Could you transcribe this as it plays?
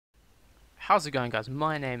how's it going, guys?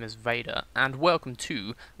 My name is Vader, and welcome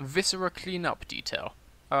to Viscera Cleanup Detail.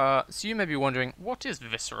 So you may be wondering, what is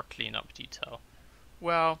Viscera Cleanup Detail?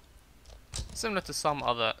 Well, similar to some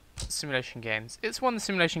other simulation games, it's one of the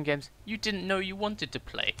simulation games you didn't know you wanted to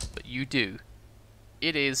play, but you do.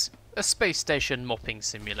 It is a space station mopping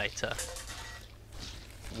simulator.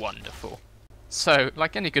 Wonderful. So,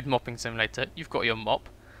 like any good mopping simulator, you've got your mop,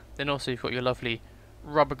 then also you've got your lovely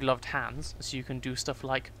rubber-gloved hands, so you can do stuff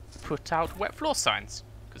like put out wet floor signs,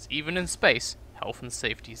 because even in space, health and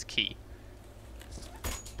safety is key.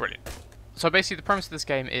 Brilliant. So basically the premise of this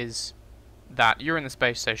game is that you're in the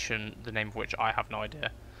space station, the name of which I have no idea,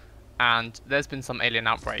 and there's been some alien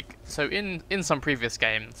outbreak. So in some previous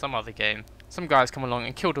game, some other game, some guys come along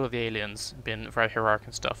and killed all the aliens, been very heroic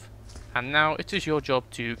and stuff, and now it is your job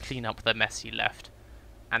to clean up the mess he left.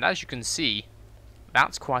 And as you can see,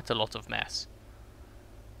 that's quite a lot of mess.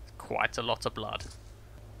 Quite a lot of blood.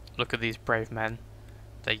 Look at these brave men.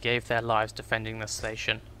 They gave their lives defending the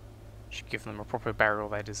station. Should give them a proper burial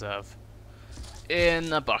they deserve.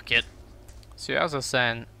 In a bucket. So as I was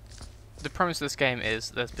saying, the premise of this game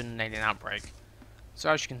is there's been an alien outbreak. So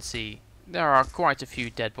as you can see, there are quite a few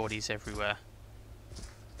dead bodies everywhere.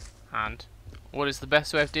 And what is the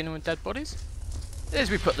best way of dealing with dead bodies? Is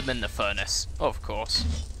we put them in the furnace, of course.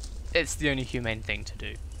 It's the only humane thing to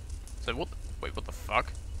do. So wait, what the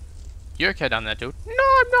fuck? You okay down there, dude? No,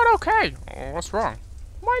 I'm not okay. Oh, what's wrong?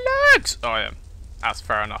 My legs! Oh, I am. That's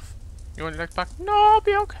fair enough. You want your legs back? No, I'll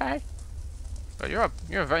be okay. But you're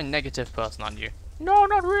a very negative person, aren't you? No,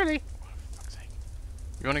 not really. Oh, for fuck's sake.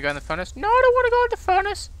 You want to go in the furnace? No, I don't want to go in the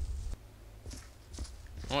furnace.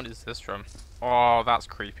 What is this from? Oh, that's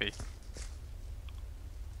creepy.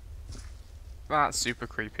 That's super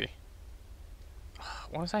creepy.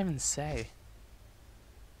 What does that even say?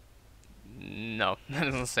 No, that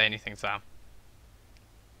doesn't say anything, Sam.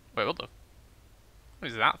 Wait, what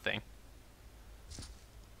is that thing?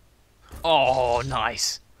 Oh,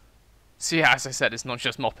 nice! So yeah, as I said, it's not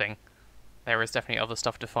just mopping. There is definitely other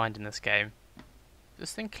stuff to find in this game. Is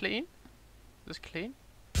this thing clean? Is this clean?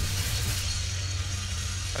 Is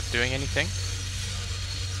that doing anything?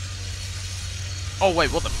 Oh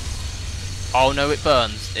wait, what the? Oh no, it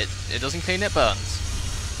burns. It doesn't clean, it burns.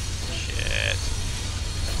 Shit.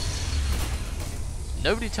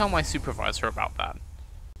 Nobody tell my supervisor about that.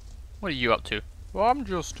 What are you up to? Well, I'm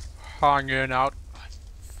just hanging out. I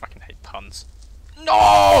fucking hate puns.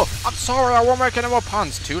 No! I'm sorry, I won't make any more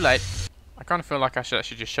puns. Too late. I kind of feel like I should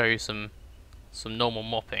actually just show you some normal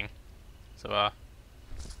mopping. So,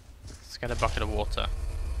 let's get a bucket of water.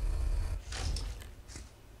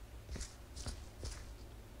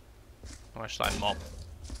 Or should I mop?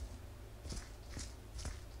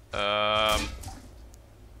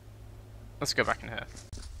 Let's go back in here.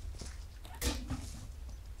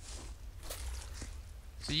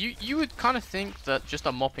 So you would kind of think that just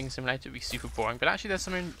a mopping simulator would be super boring, but actually there's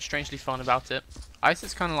something strangely fun about it. I guess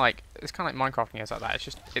it's kind of like Minecraft and games like that.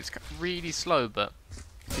 It's really slow, but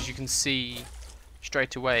because you can see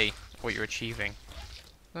straight away what you're achieving.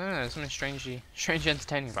 I don't know, there's something strangely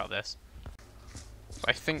entertaining about this. So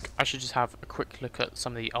I think I should just have a quick look at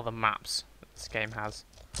some of the other maps that this game has.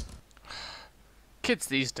 Kids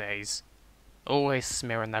these days, always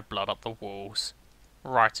smearing their blood up the walls.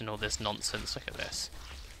 Writing all this nonsense, look at this.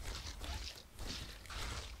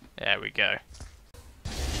 There we go.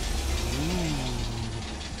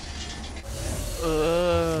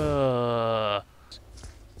 Oh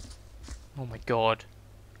my god.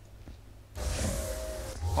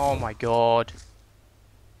 Oh my god.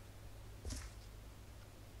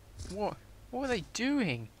 What are they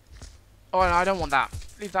doing? Oh, no, I don't want that.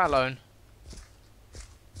 Leave that alone.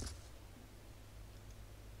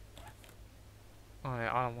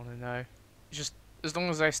 I don't want to know. Just as long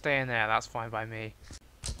as they stay in there, that's fine by me.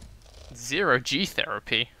 Zero G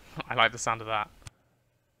therapy. I like the sound of that.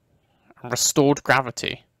 Restored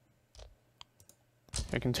gravity.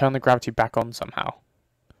 We can turn the gravity back on somehow.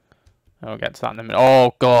 I'll get to that in a minute.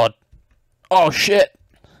 Oh god. Oh shit.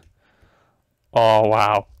 Oh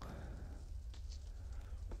wow.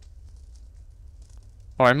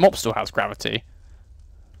 Oh, my mop still has gravity.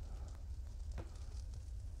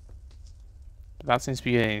 That seems to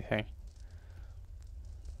be anything.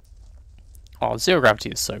 Oh, zero gravity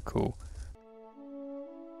is so cool.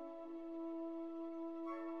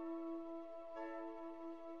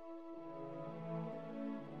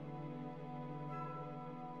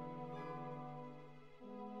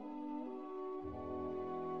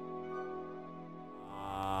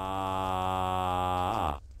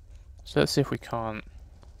 So let's see if we can't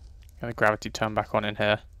get the gravity turn back on in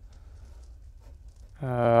here.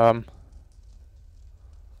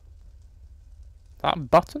 That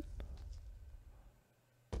button?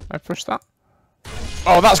 I push that?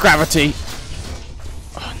 Oh, that's gravity!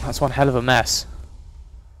 Oh, that's one hell of a mess.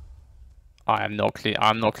 I'm not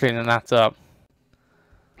cleaning that up.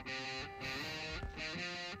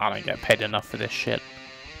 I don't get paid enough for this shit.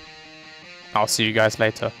 I'll see you guys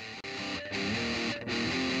later.